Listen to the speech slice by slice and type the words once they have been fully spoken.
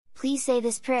Please say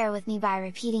this prayer with me by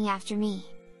repeating after me.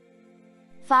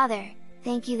 Father,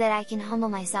 thank you that I can humble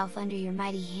myself under your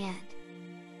mighty hand.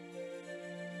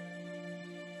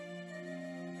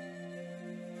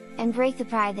 And break the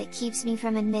pride that keeps me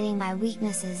from admitting my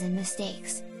weaknesses and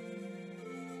mistakes.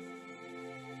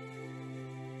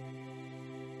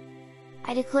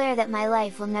 I declare that my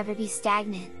life will never be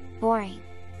stagnant, boring,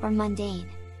 or mundane.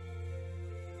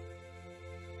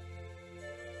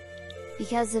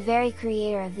 Because the very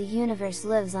Creator of the universe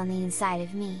lives on the inside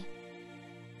of me.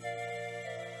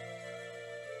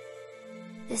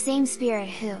 The same Spirit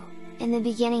who, in the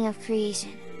beginning of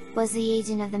creation, was the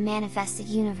agent of the manifested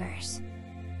universe.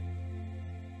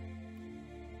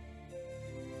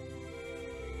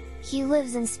 He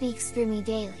lives and speaks through me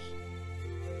daily.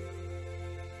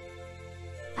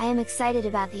 I am excited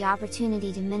about the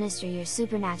opportunity to minister your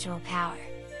supernatural power.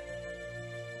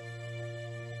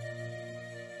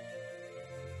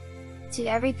 To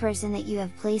every person that you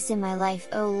have placed in my life,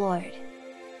 O Lord,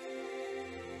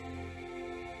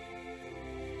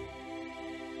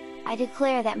 I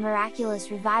declare that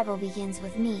miraculous revival begins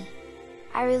with me.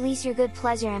 I release your good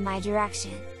pleasure in my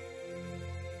direction.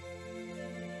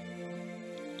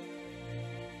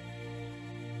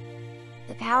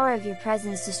 The power of your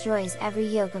presence destroys every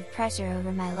yoke of pressure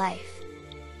over my life.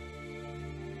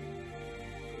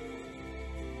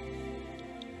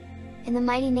 In the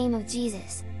mighty name of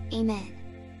Jesus, Amen.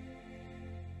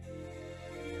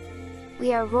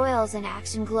 We are Royals in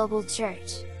Action Global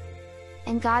Church.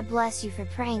 And God bless you for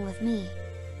praying with me.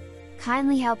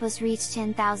 Kindly help us reach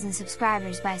 10,000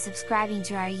 subscribers by subscribing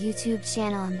to our YouTube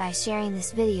channel and by sharing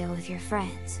this video with your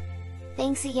friends.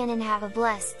 Thanks again and have a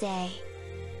blessed day.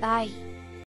 Bye!